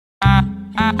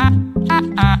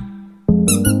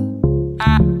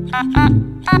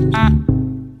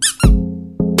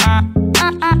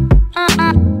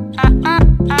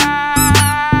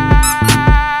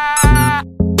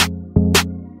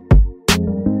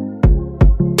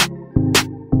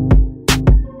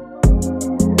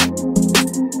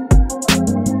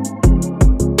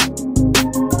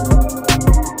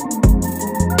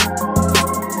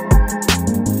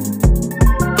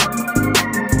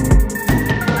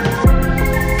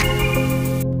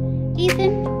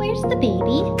Ethan, where's the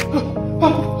baby?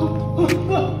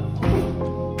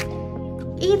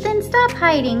 Ethan, stop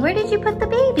hiding. Where did you put the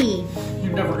baby?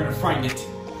 You're never gonna find it.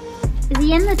 Is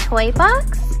he in the toy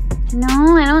box?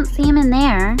 No, I don't see him in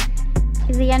there.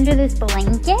 Is he under this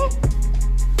blanket?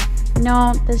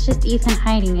 No, that's just Ethan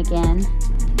hiding again.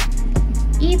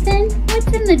 Ethan, what's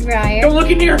in the dryer? Don't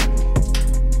look in here!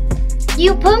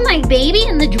 You put my baby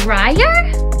in the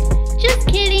dryer? Just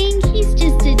kidding, he's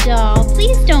just a doll.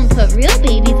 Please don't put real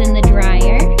babies in the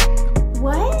dryer.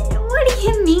 What? What do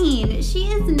you mean? She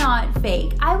is not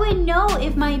fake. I would know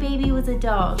if my baby was a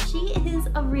doll. She is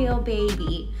a real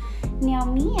baby. Now,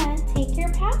 Mia, take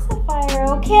your pacifier,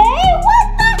 okay?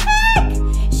 What the heck?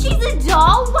 She's a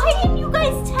doll? Why didn't you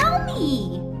guys tell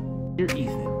me? Dear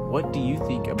Ethan, what do you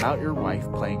think about your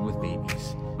wife playing with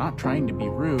babies? Not trying to be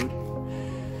rude.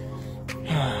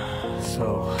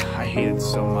 So, I hate it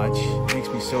so much. It makes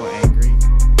me so angry.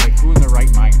 Like, who in their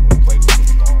right mind would play with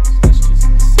little dolls? That's just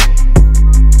silly.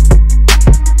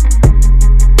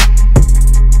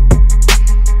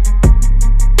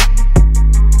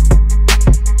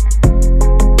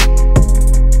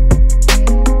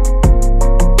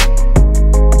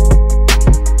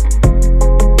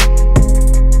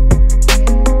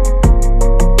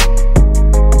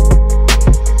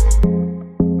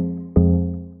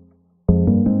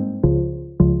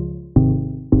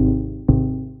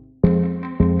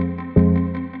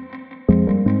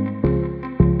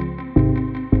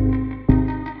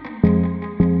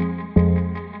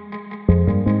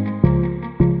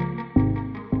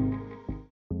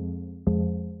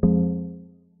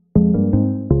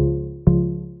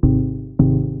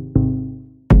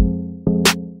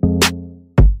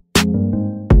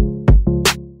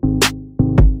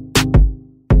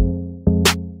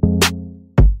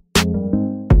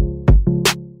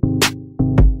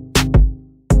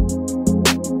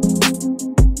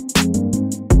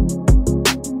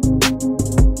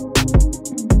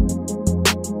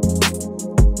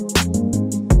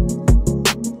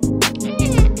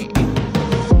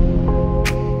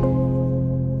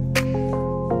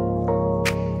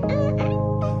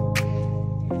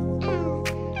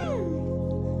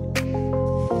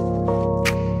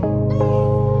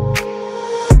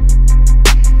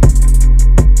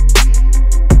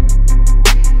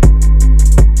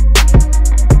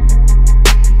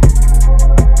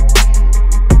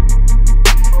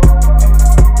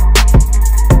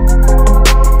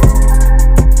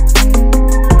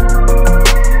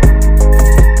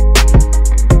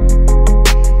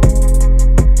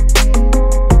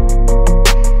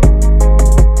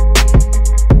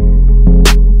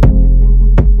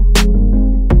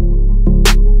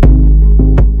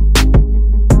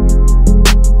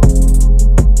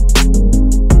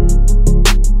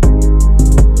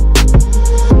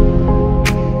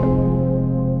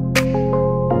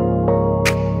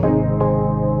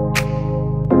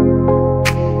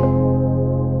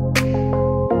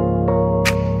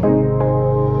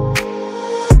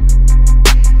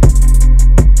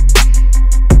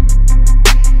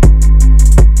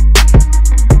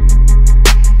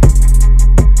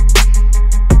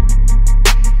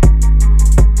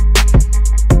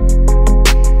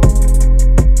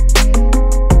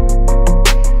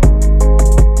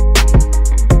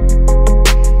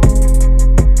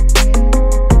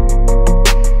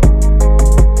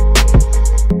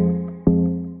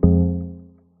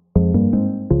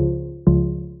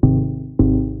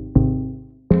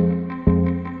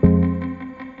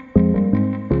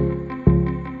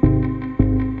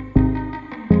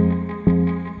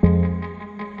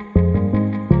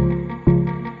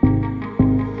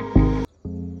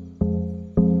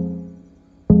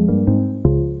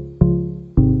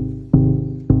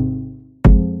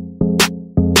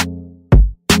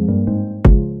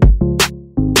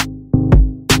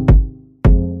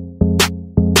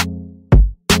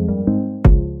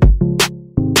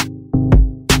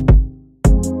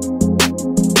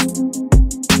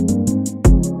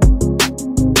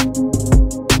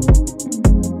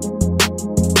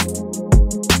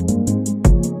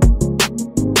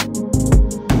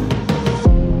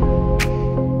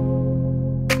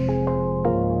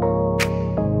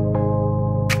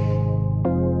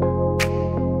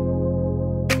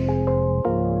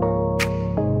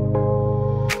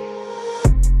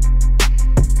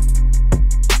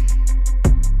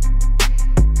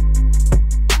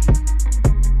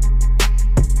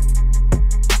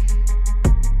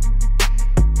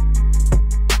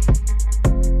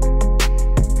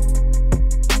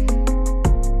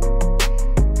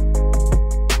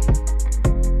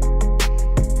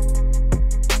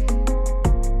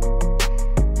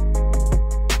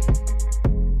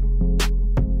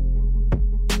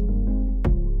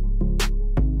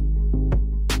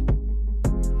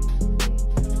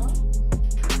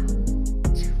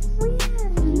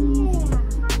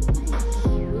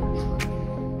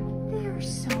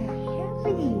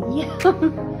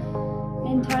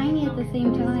 And tiny at the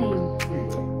same time.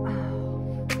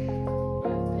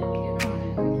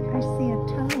 I see a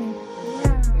toe.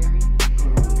 Yeah.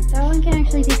 That one can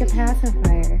actually take a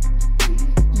pacifier.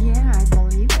 Yeah, I